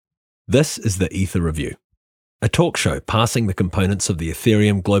This is the Ether Review, a talk show passing the components of the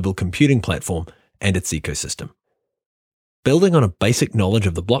Ethereum global computing platform and its ecosystem. Building on a basic knowledge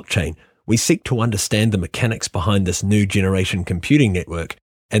of the blockchain, we seek to understand the mechanics behind this new generation computing network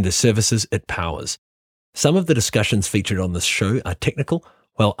and the services it powers. Some of the discussions featured on this show are technical,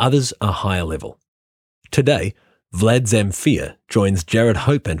 while others are higher level. Today, Vlad Zamfir joins Jared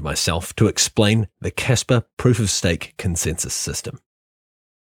Hope and myself to explain the Casper proof-of-stake consensus system.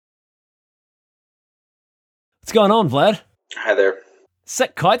 What's going on, Vlad? Hi there.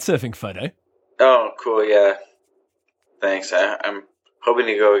 Sick kitesurfing photo. Oh, cool, yeah. Thanks. I'm hoping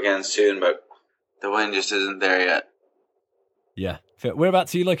to go again soon, but the wind just isn't there yet. Yeah.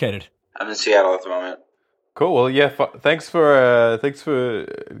 Whereabouts are you located? I'm in Seattle at the moment. Cool. Well, yeah. Thanks for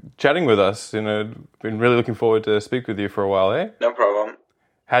chatting with us. Been really looking forward to speak with you for a while, eh? No problem.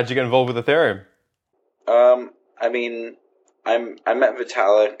 How'd you get involved with Ethereum? I met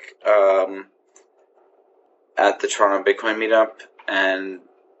Vitalik at the Toronto Bitcoin meetup and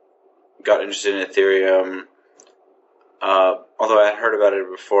got interested in Ethereum. Although I had heard about it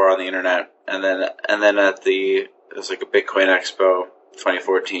before on the internet, and then it was like a Bitcoin Expo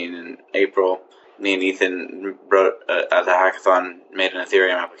 2014 in April. Me and Ethan wrote at the hackathon, made an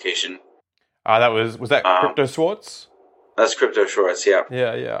Ethereum application. Was that Crypto Schwartz? That's Crypto Schwartz, yeah.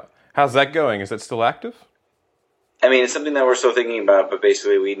 Yeah. How's that going? Is it still active? I mean, it's something that we're still thinking about, but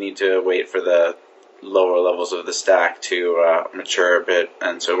basically we need to wait for the lower levels of the stack to mature a bit,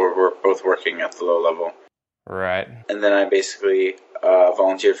 and so we're both working at the low level. Right. And then I basically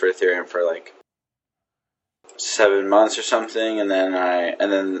volunteered for Ethereum for like 7 months or something, and then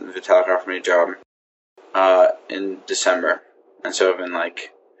Vitalik offered me a job in December, and so I've been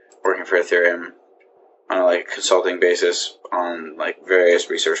like working for Ethereum on a like consulting basis on like various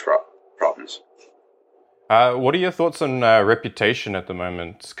research problems. What are your thoughts on reputation at the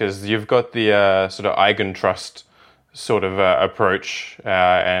moment? Because you've got the sort of Eigentrust sort of approach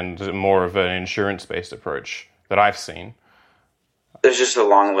and more of an insurance-based approach that I've seen. There's just a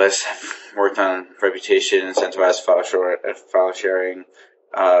long list. I've worked on reputation, incentivized file sharing,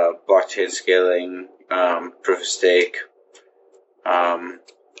 blockchain scaling, proof of stake,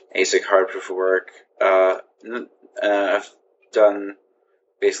 ASIC hard proof of work. I've done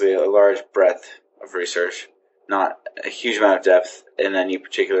basically a large breadth of research, not a huge amount of depth in any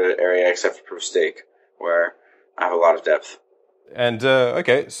particular area except for proof of stake, where I have a lot of depth. And,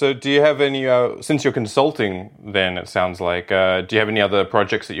 okay, so do you have any, since you're consulting then, it sounds like, do you have any other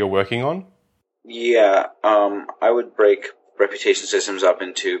projects that you're working on? Yeah, I would break reputation systems up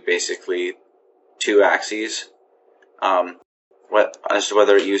into basically two axes. As to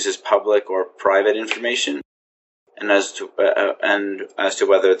whether it uses public or private information, and as to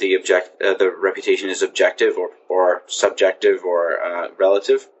whether the reputation is objective or subjective or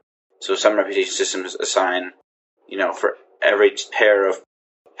relative. So some reputation systems assign, for every pair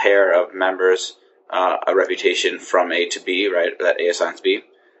of members, a reputation from A to B, right? That A assigns B.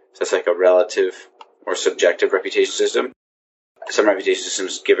 So that's like a relative or subjective reputation system. Some reputation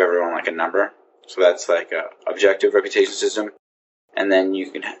systems give everyone like a number. So that's like a objective reputation system. And then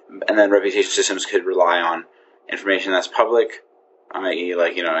reputation systems could rely on information that's public, i.e.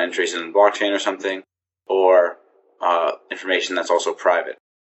 like, entries in the blockchain or something, or information that's also private.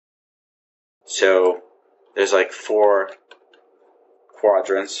 So there's like 4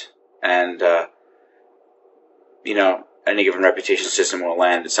 quadrants, and any given reputation system will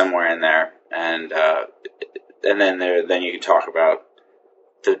land somewhere in there, and then you can talk about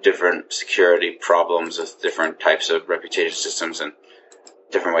the different security problems with different types of reputation systems and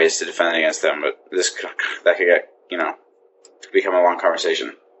different ways to defend against them. But that could get could become a long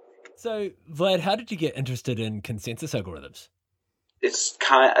conversation. So, Vlad, how did you get interested in consensus algorithms? It's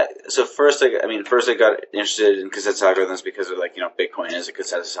first I got interested in consensus algorithms because of Bitcoin is a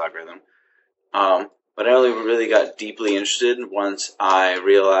consensus algorithm. But I only really got deeply interested once I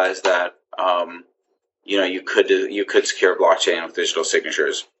realized that you could secure a blockchain with digital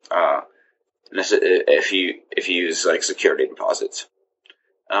signatures if you use like security deposits.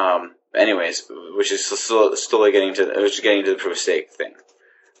 Anyways, which is still getting to the proof of stake thing,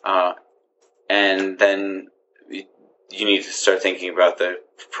 and then you need to start thinking about the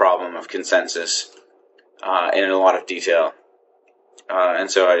problem of consensus in a lot of detail, and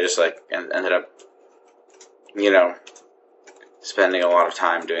so I just ended up spending a lot of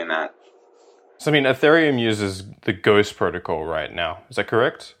time doing that. So Ethereum uses the Ghost protocol right now. Is that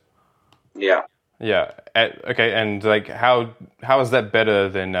correct? Yeah. Yeah. Okay. And how is that better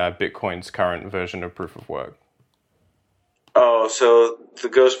than Bitcoin's current version of proof of work? Oh, so the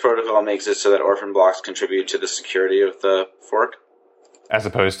Ghost protocol makes it so that orphan blocks contribute to the security of the fork. as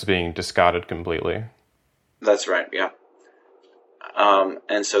opposed to being discarded completely. That's right. Yeah.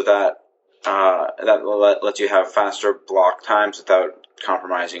 And so that lets you have faster block times without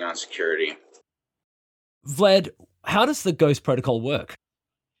compromising on security. Vlad, how does the Ghost protocol work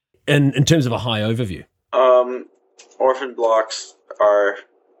in terms of a high overview? Orphan blocks are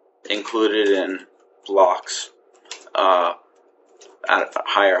included in blocks at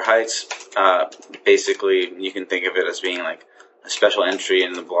higher heights. Basically, you can think of it as being like a special entry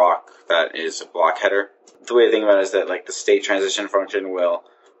in the block that is a block header. The way to think about it is that like the state transition function will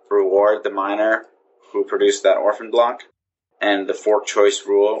reward the miner who produced that orphan block, and the fork choice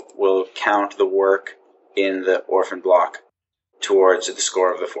rule will count the work in the orphan block towards the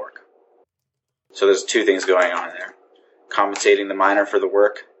score of the fork. So there's two things going on there. Compensating the miner for the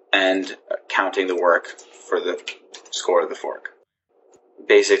work and counting the work for the score of the fork.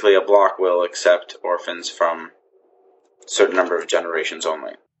 Basically, a block will accept orphans from a certain number of generations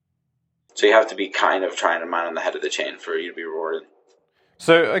only. So you have to be kind of trying to mine on the head of the chain for you to be rewarded.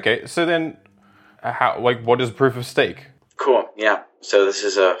 So then, what is proof of stake? Cool. Yeah. So this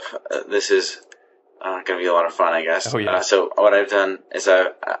is going to be a lot of fun, I guess. Oh yeah. So what I've done is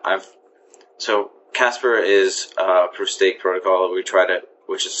so Casper is a proof of stake protocol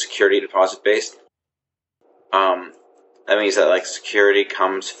which is security deposit based. That means that like security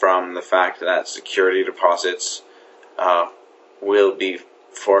comes from the fact that security deposits will be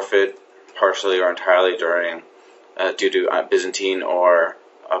forfeit partially or entirely due to Byzantine or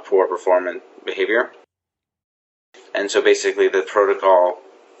poor performance behavior. And so basically the protocol,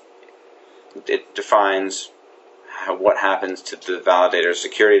 it defines what happens to the validator's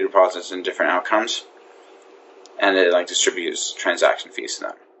security deposits and different outcomes, and it like distributes transaction fees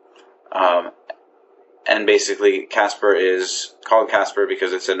to them. And basically Casper is called Casper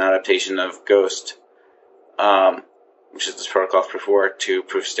because it's an adaptation of Ghost, which is this protocol of proof of work, to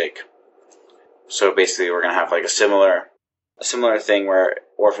proof of stake. So basically we're going to have like a similar thing where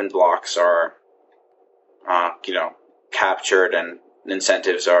orphan blocks are captured, and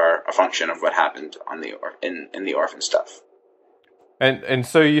incentives are a function of what happened on in the orphan stuff. And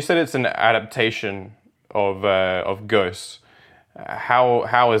so you said it's an adaptation of Ghost.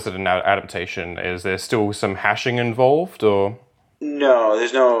 How is it an adaptation? Is there still some hashing involved, or? No,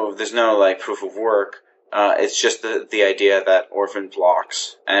 there's no like proof of work. It's just the idea that orphan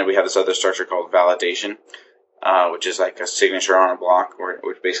blocks, and we have this other structure called validation, which is like a signature on a block,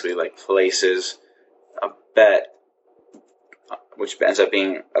 which basically like places a bet, which ends up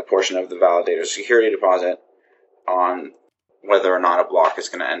being a portion of the validator's security deposit on whether or not a block is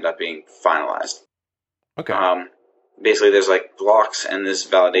going to end up being finalized. Okay. Basically, there's like blocks and this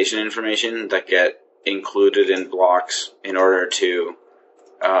validation information that get included in blocks in order to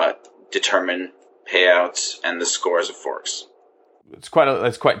determine payouts and the scores of forks. It's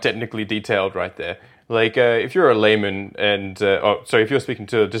quite technically detailed right there. Like if you're a layman and if you're speaking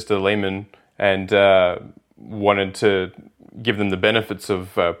to just a layman and wanted to give them the benefits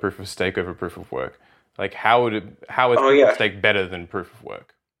of proof of stake over proof of work, like how is proof of stake better than proof of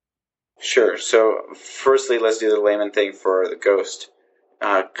work? Sure. So firstly, let's do the layman thing for the Ghost.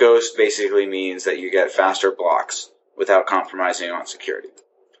 Ghost basically means that you get faster blocks without compromising on security.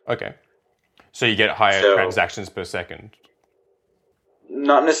 Okay. So you get higher transactions per second.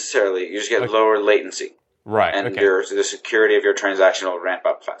 Not necessarily. You just get lower latency. Right. And the security of your transaction will ramp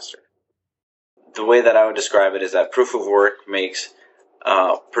up faster. The way that I would describe it is that proof of work makes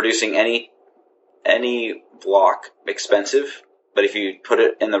producing any block expensive, but if you put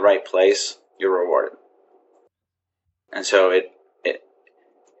it in the right place, you're rewarded. And so it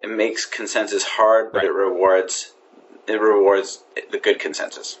makes consensus hard, but right. It rewards the good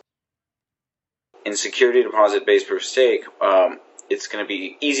consensus. In security deposit-based proof of stake, it's going to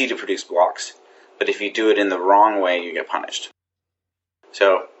be easy to produce blocks, but if you do it in the wrong way, you get punished.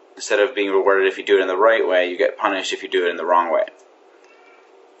 So instead of being rewarded if you do it in the right way, you get punished if you do it in the wrong way.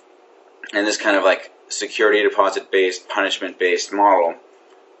 And this kind of like security deposit-based, punishment-based model,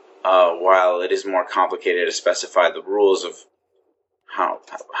 while it is more complicated to specify the rules of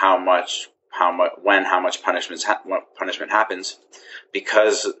how much punishment happens,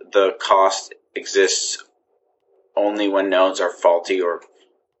 because the cost exists only when nodes are faulty or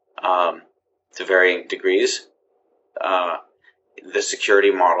to varying degrees. The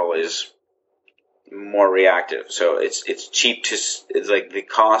security model is more reactive, so it's cheap it's like the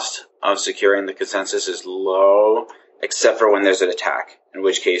cost of securing the consensus is low, except for when there's an attack, in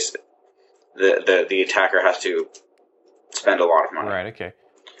which case the attacker has to spend a lot of money. Right. Okay.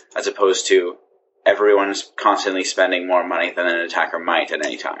 As opposed to everyone's constantly spending more money than an attacker might at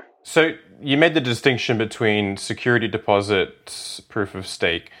any time. So you made the distinction between security deposit, proof of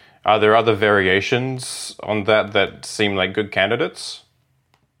stake. Are there other variations on that seem like good candidates?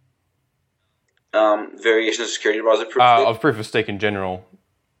 Variations of security deposit proof of proof of stake in general,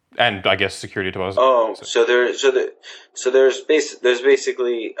 and I guess security deposit. Oh, there's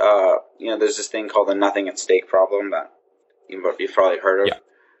basically there's this thing called the nothing at stake problem that you've probably heard of. Yeah.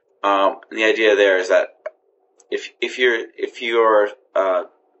 The idea there is that if you're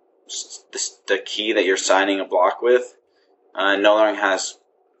the key that you're signing a block with no longer has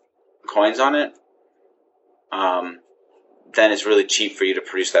coins on it, then it's really cheap for you to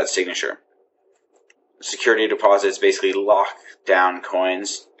produce that signature. Security deposits basically lock down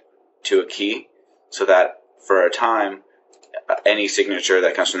coins to a key so that for a time any signature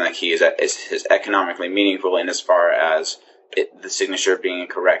that comes from that key is economically meaningful in as far as the signature being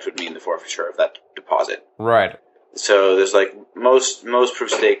incorrect would mean the forfeiture of that deposit. Right. So there's like most proof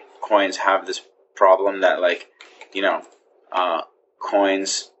of stake coins have this problem that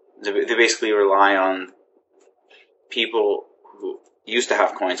coins they basically rely on people who used to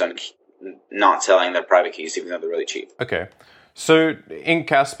have coins on not selling their private keys even though they're really cheap. Okay. So in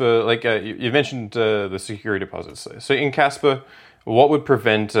Casper, you mentioned the security deposits. So in Casper, what would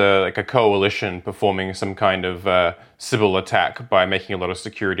prevent a coalition performing some kind of Sybil attack by making a lot of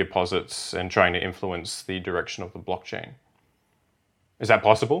security deposits and trying to influence the direction of the blockchain? Is that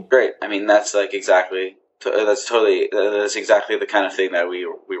possible? Great. I mean, that's exactly the kind of thing that we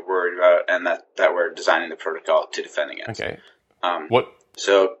worried about, and that we're designing the protocol to defend against. Okay. What?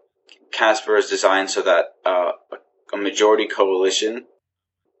 So Casper is designed so that a majority coalition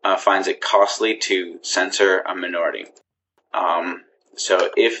finds it costly to censor a minority. So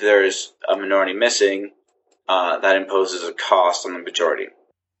if there's a minority missing, that imposes a cost on the majority.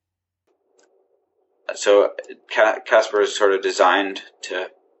 So Casper is sort of designed to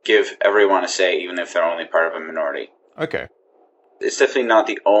give everyone a say, even if they're only part of a minority. Okay. It's definitely not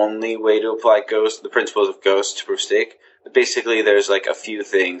the only way to apply the principles of Ghost to proof of stake. But basically, there's a few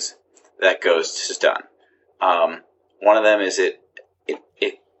things that Ghost has done. One of them is it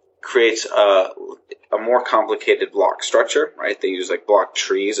creates a more complicated block structure, right? They use block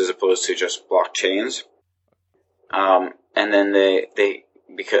trees as opposed to just blockchains. And then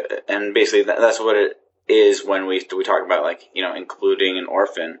basically that's what it is when we talk about including an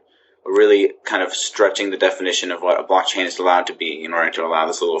orphan. We're really kind of stretching the definition of what a blockchain is allowed to be in order to allow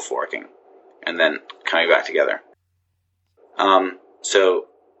this little forking and then coming back together. So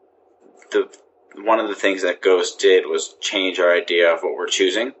one of the things that Ghost did was change our idea of what we're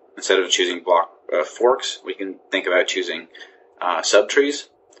choosing. Instead of choosing block forks, we can think about choosing subtrees.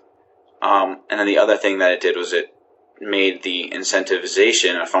 And then the other thing that it did was it made the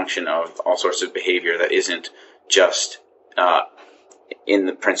incentivization a function of all sorts of behavior that isn't just in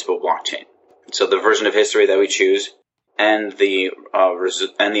the principal blockchain. So the version of history that we choose and the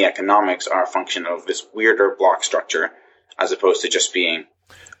economics are a function of this weirder block structure as opposed to just being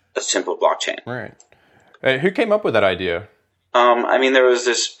a simple blockchain. Right. Who came up with that idea?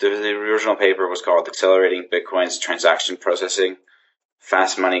 The original paper was called Accelerating Bitcoin's Transaction Processing.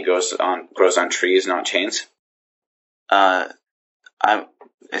 Fast money grows on trees, not chains.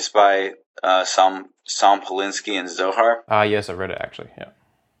 It's by Sam Polinsky and Zohar. Yes, I read it actually. Yeah.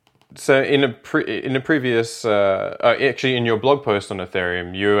 So in a previous, actually in your blog post on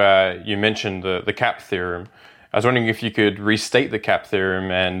Ethereum, you mentioned the CAP theorem. I was wondering if you could restate the CAP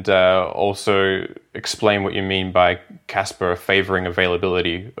theorem and also explain what you mean by Casper favoring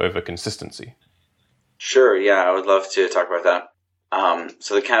availability over consistency. Sure. Yeah, I would love to talk about that.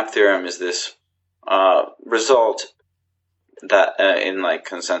 So the CAP theorem is this result that in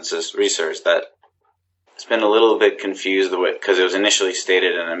consensus research that it's been a little bit confused because it was initially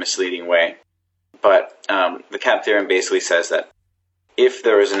stated in a misleading way. But the CAP theorem basically says that if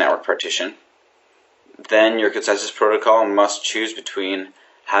there is a network partition, then your consensus protocol must choose between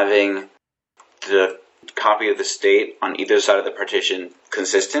having the copy of the state on either side of the partition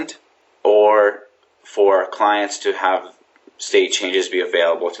consistent, or for clients to have state changes be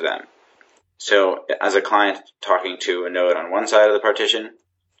available to them. So as a client talking to a node on one side of the partition,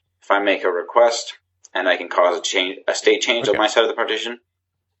 if I make a request and I can cause a state change on my side of the partition,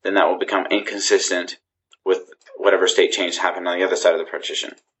 then that will become inconsistent with whatever state change happened on the other side of the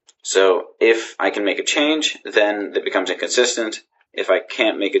partition. So if I can make a change, then it becomes inconsistent. If I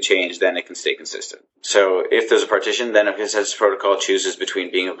can't make a change, then it can stay consistent. So if there's a partition, then a consensus protocol chooses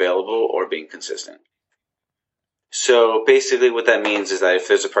between being available or being consistent. So basically what that means is that if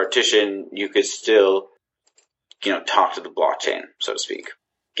there's a partition, you could still, talk to the blockchain, so to speak.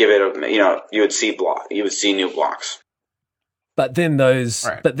 Give it you would see new blocks.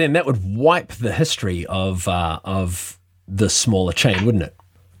 But then that would wipe the history of the smaller chain, wouldn't it?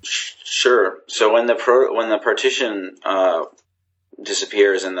 Sure. So when the partition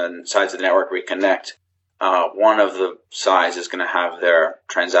disappears and the sides of the network reconnect, one of the sides is going to have their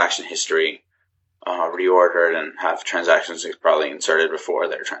transaction history reordered and have transactions probably inserted before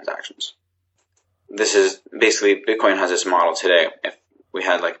their transactions. This is basically, Bitcoin has this model today. If we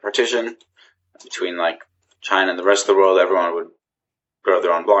had like a partition between like China and the rest of the world, everyone would grow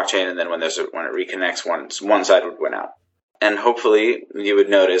their own blockchain, and then when it reconnects, one side would win out. And hopefully you would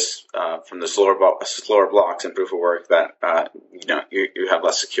notice from the slower blocks in proof of work that you have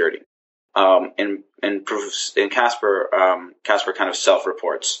less security. In Casper, Casper kind of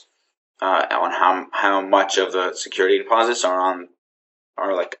self-reports on how much of the security deposits are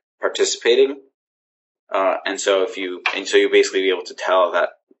like participating, and so you basically be able to tell that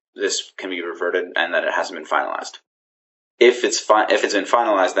this can be reverted and that it hasn't been finalized. If it's been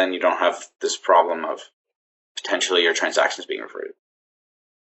finalized, then you don't have this problem of potentially your transactions being reverted.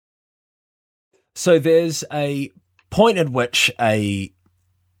 So there's a point at which a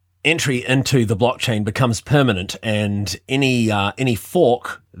entry into the blockchain becomes permanent, and any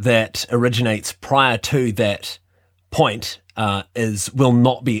fork that originates prior to that point will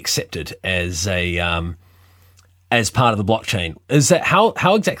not be accepted as part of the blockchain. Is that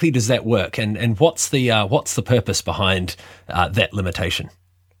how exactly does that work, and what's the purpose behind that limitation?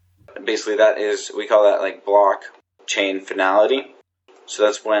 Basically, we call that like blockchain finality. So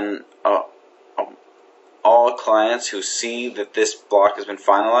that's when all clients who see that this block has been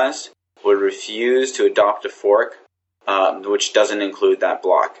finalized would refuse to adopt a fork which doesn't include that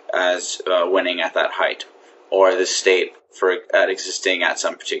block as winning at that height, or the state at existing at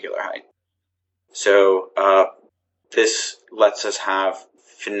some particular height. So this lets us have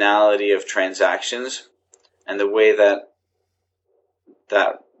finality of transactions, and the way that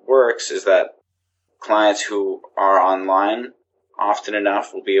works is that clients who are online often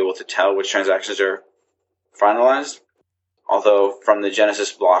enough will be able to tell which transactions are finalized, although from the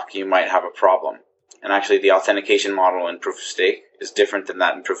Genesis block you might have a problem. And actually the authentication model in proof of stake is different than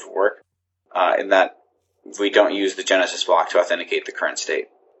that in proof of work, in that we don't use the Genesis block to authenticate the current state.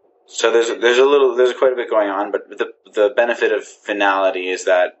 So there's quite a bit going on, but the benefit of finality is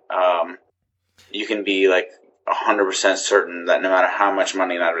that you can be like 100% certain that no matter how much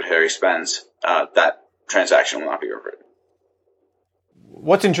money an adversary spends, that transaction will not be reverted.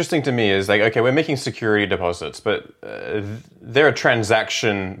 What's interesting to me is like, okay, we're making security deposits, but they're a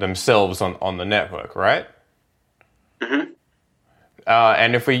transaction themselves on the network, right? Mm-hmm.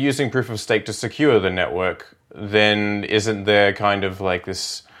 And if we're using proof of stake to secure the network, then isn't there kind of like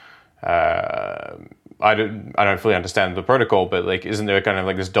this? I don't fully understand the protocol, but like, isn't there kind of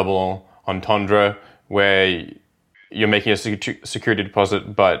like this double entendre where you're making a security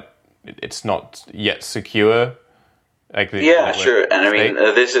deposit, but it's not yet secure? Sure. And I mean,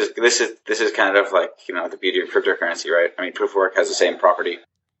 this is kind of like, the beauty of cryptocurrency, right? I mean, proof of work has the same property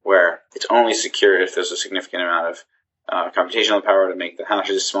where it's only secure if there's a significant amount of computational power to make the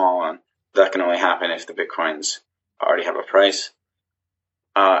hashes small, and that can only happen if the Bitcoins already have a price.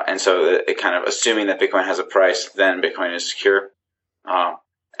 And so it kind of, assuming that Bitcoin has a price, then Bitcoin is secure.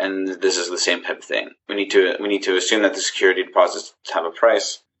 And this is the same type of thing. We need to assume that the security deposits have a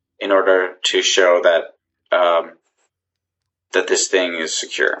price in order to show that that this thing is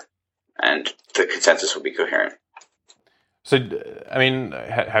secure, and the consensus will be coherent. So, I mean,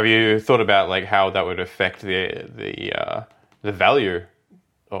 have you thought about like how that would affect the value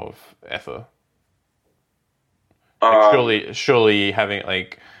of Ether? Surely having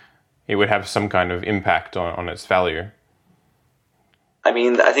like it would have some kind of impact on its value. I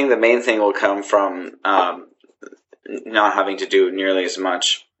mean, I think the main thing will come from not having to do nearly as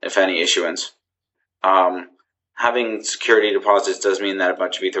much, if any, issuance. Having security deposits does mean that a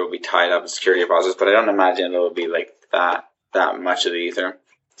bunch of Ether will be tied up in security deposits, but I don't imagine it will be like that much of the Ether.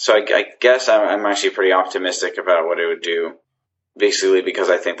 So I guess I'm actually pretty optimistic about what it would do, basically because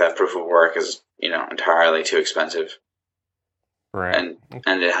I think that proof of work is, entirely too expensive. Right. And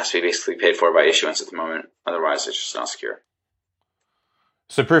it has to be basically paid for by issuance at the moment. Otherwise, it's just not secure.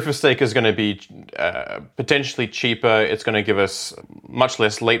 So proof of stake is going to be potentially cheaper. It's going to give us much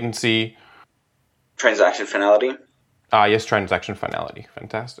less latency. Transaction finality. Yes, transaction finality.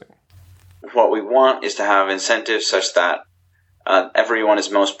 Fantastic. What we want is to have incentives such that everyone is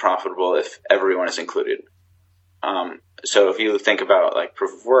most profitable if everyone is included. So if you think about like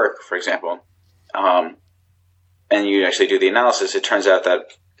proof of work, for example, and you actually do the analysis, it turns out that,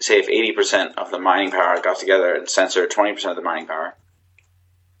 say, if 80% of the mining power got together and censored 20% of the mining power,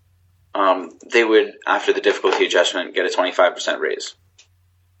 they would, after the difficulty adjustment, get a 25% raise.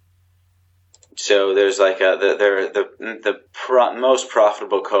 So there's like the most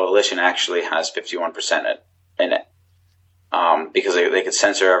profitable coalition actually has 51% in it, because they could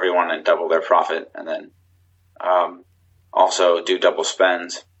censor everyone and double their profit, and then also do double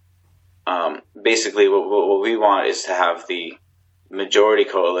spends. Basically, what we want is to have the majority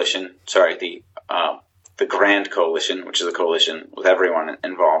coalition, the grand coalition, which is a coalition with everyone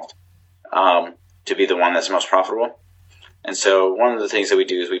involved, to be the one that's most profitable. And so one of the things that we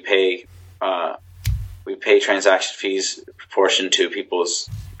do is we pay transaction fees proportion to people's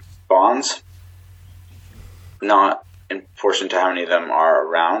bonds, not in proportion to how many of them are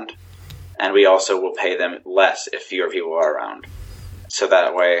around. And we also will pay them less if fewer people are around. So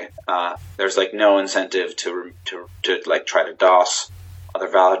that way, there's like no incentive to like try to DOS other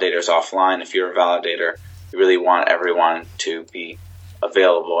validators offline. If you're a validator, you really want everyone to be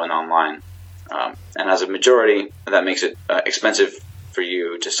available and online. And as a majority, that makes it expensive for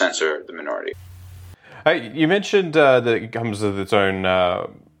you to censor the minority. You mentioned that it comes with its own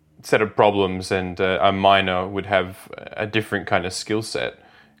set of problems, and a miner would have a different kind of skill set.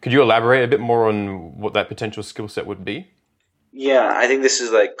 Could you elaborate a bit more on what that potential skill set would be? Yeah, I think this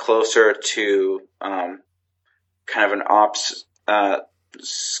is like closer to kind of an ops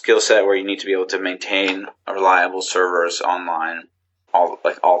skill set where you need to be able to maintain reliable servers online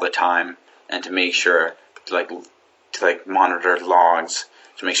all the time, and to make sure to monitor logs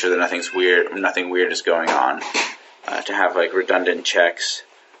to make sure that nothing weird is going on, to have like redundant checks,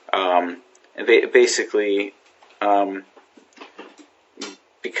 and basically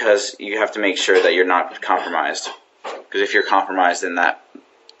because you have to make sure that you're not compromised. Because if you're compromised, then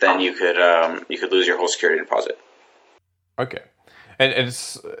you could lose your whole security deposit. Okay, and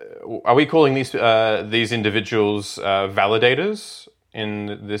are we calling these individuals validators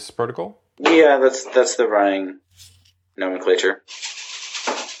in this protocol? Yeah, that's the running nomenclature.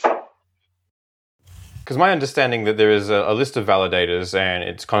 Because my understanding that there is a list of validators and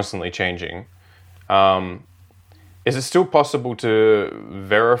it's constantly changing. Is it still possible to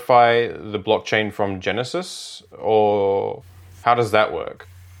verify the blockchain from Genesis, or how does that work?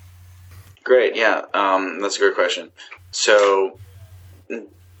 Great, yeah, that's a great question. So, let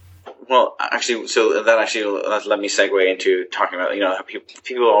me segue into talking about, how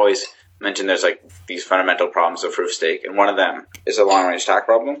people always mention there's like these fundamental problems of proof of stake, and one of them is a long-range attack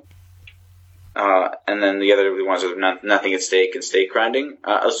problem. And then the other ones are nothing at stake and stake grinding.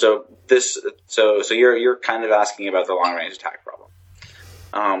 So you're kind of asking about the long range attack problem.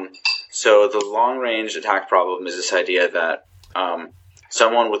 So the long range attack problem is this idea that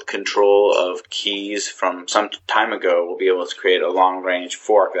someone with control of keys from some time ago will be able to create a long range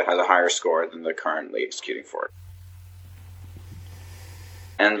fork that has a higher score than the currently executing fork.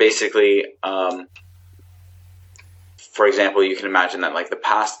 And basically, for example, you can imagine that like the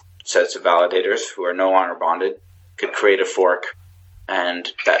past sets of validators who are no longer bonded could create a fork,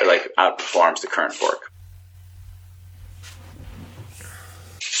 and that like outperforms the current fork.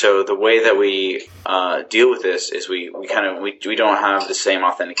 So the way that we deal with this is we don't have the same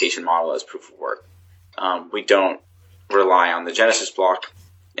authentication model as proof of work. We don't rely on the Genesis block.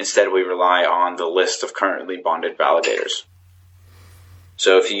 Instead, we rely on the list of currently bonded validators.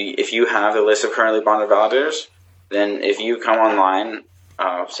 So if you have a list of currently bonded validators, then if you come online,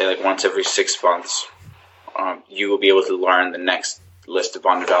 say like once every 6 months, you will be able to learn the next list of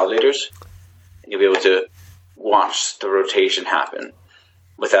bonded validators. You'll be able to watch the rotation happen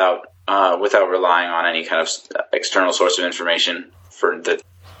without relying on any kind of external source of information for the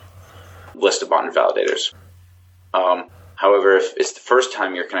list of bonded validators. However, if it's the first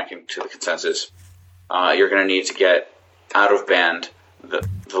time you're connecting to the consensus, you're going to need to get out of band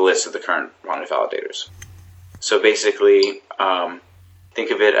the list of the current bonded validators. So basically,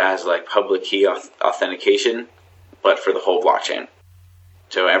 think of it as like public key authentication, but for the whole blockchain.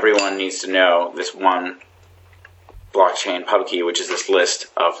 So everyone needs to know this one blockchain public key, which is this list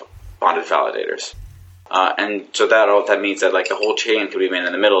of bonded validators. And so that means that like the whole chain could be made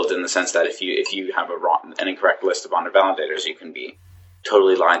in the middle, in the sense that if you have an incorrect list of bonded validators, you can be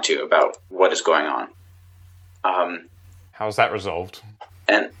totally lied to about what is going on. How's that resolved?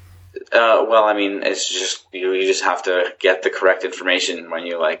 And it's just you just have to get the correct information when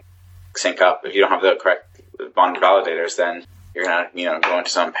you like sync up. If you don't have the correct bonded validators, then you're gonna go into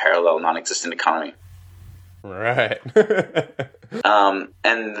some parallel non-existent economy. Right.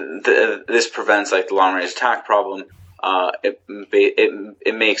 This prevents like the long-range attack problem.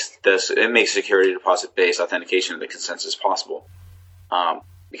 It makes security deposit-based authentication of the consensus possible.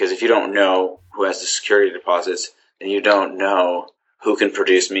 Because if you don't know who has the security deposits, then you don't know who can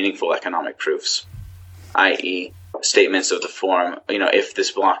produce meaningful economic proofs, i.e., statements of the form, if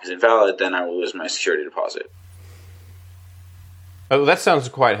this block is invalid, then I will lose my security deposit. Oh, that sounds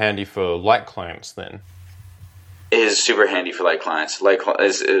quite handy for light clients then. It is super handy for light clients.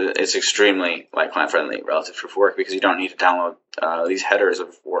 It's extremely light client friendly relative to work because you don't need to download these headers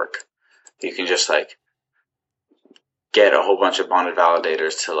of work. You can just get a whole bunch of bonded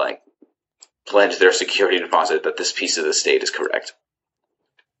validators to pledge their security deposit that this piece of the state is correct.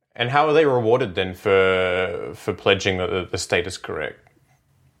 And how are they rewarded then for pledging that the state is correct?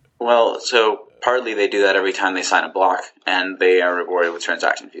 Well, so partly they do that every time they sign a block, and they are rewarded with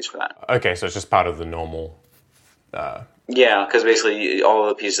transaction fees for that. Okay, so it's just part of the normal... Yeah, because basically all of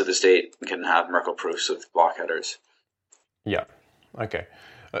the pieces of the state can have Merkle proofs of block headers. Yeah, okay.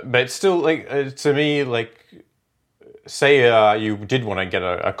 But still, to me, say you did want to get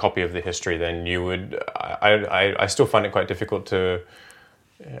a copy of the history, then you would... I still find it quite difficult to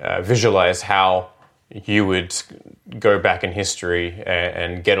visualize how you would go back in history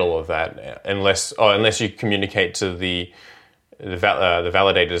and get all of that, unless you communicate to the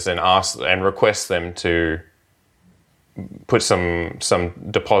validators and ask and request them to put some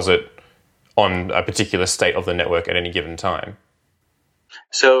deposit on a particular state of the network at any given time.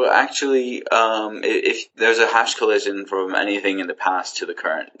 So actually, if there's a hash collision from anything in the past to the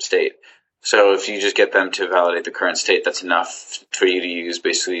current state, so if you just get them to validate the current state, that's enough for you to use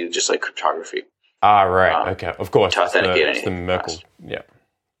basically just like cryptography. Ah, right. Okay. Of course. To authenticate anything. It's the Merkle. Yeah.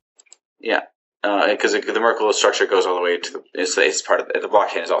 Yeah. Because the Merkle structure goes all the way to it's part of the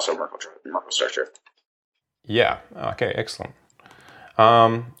blockchain is also a Merkle structure. Yeah. Okay. Excellent.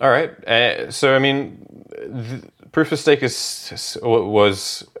 All right. So I mean, proof of stake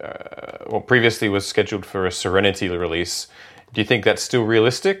previously was scheduled for a Serenity release. Do you think that's still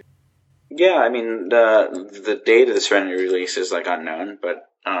realistic? Yeah, I mean the date of the Serenity release is unknown, but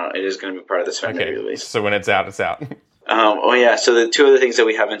it is going to be part of the Serenity release. So when it's out, it's out. Yeah. So the two other things that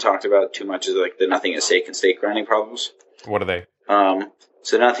we haven't talked about too much is the nothing at stake and stake grinding problems. What are they?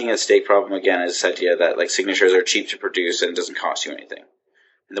 So the nothing at stake problem again is this idea that signatures are cheap to produce and doesn't cost you anything.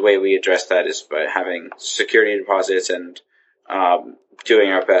 And the way we address that is by having security deposits and doing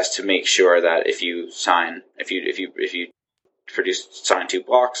our best to make sure that if you sign two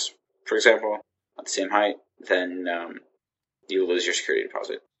blocks, for example, at the same height, then you lose your security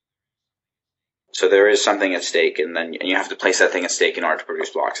deposit. So there is something at stake, and you have to place that thing at stake in order to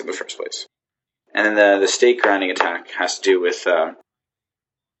produce blocks in the first place. And then the stake grinding attack has to do with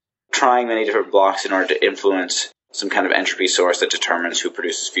trying many different blocks in order to influence some kind of entropy source that determines who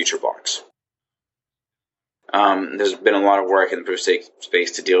produces future blocks. There's been a lot of work in the proof of stake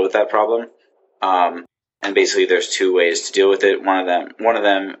space to deal with that problem. And basically there's two ways to deal with it. One of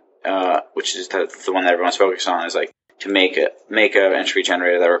them, which is the one that everyone's focused on, is to make a entropy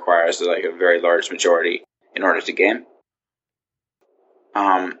generator that requires a very large majority in order to game.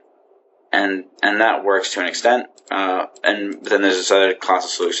 And that works to an extent. And then there's this other class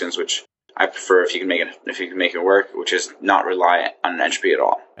of solutions which I prefer if you can make it work, which is not rely on entropy at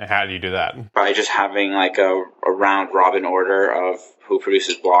all. And how do you do that? By just having a round robin order of who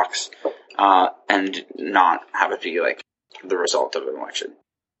produces blocks, and not have it be the result of an election.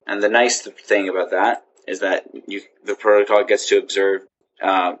 And the nice thing about that is that the protocol gets to observe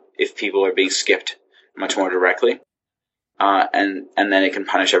if people are being skipped much more directly, and then it can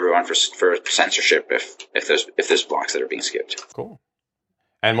punish everyone for censorship if there's blocks that are being skipped. Cool.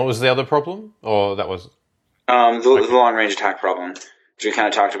 And what was the other problem? Or that was the long range attack problem, which we kind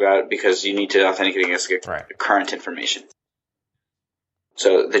of talked about, because you need to authenticate against current information.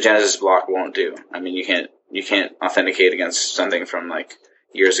 So the Genesis block won't do. I mean, you can't authenticate against something from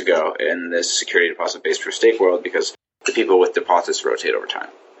years ago in this security deposit based proof of stake world, because the people with deposits rotate over time,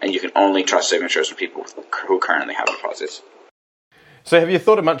 and you can only trust signatures from people who currently have deposits. So have you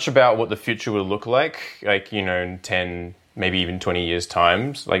thought much about what the future will look like in 10, maybe even 20 years'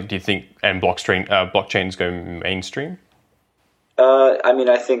 times? Do you think blockchains go mainstream?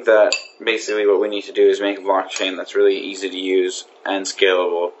 I think that basically what we need to do is make a blockchain that's really easy to use and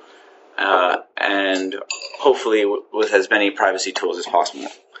scalable, and hopefully with as many privacy tools as possible.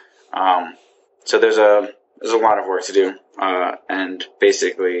 So there's a lot of work to do, and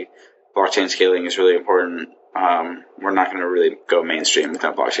basically blockchain scaling is really important. We're not going to really go mainstream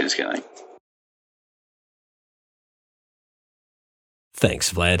without blockchain scaling.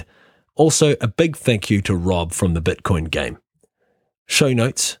 Thanks, Vlad. Also, a big thank you to Rob from the Bitcoin Game. Show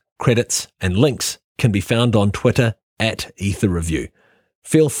notes, credits, and links can be found on Twitter @EtherReview.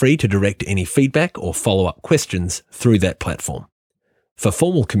 Feel free to direct any feedback or follow-up questions through that platform. For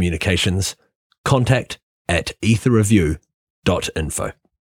formal communications, contact @etherreview.com. blockchain.info.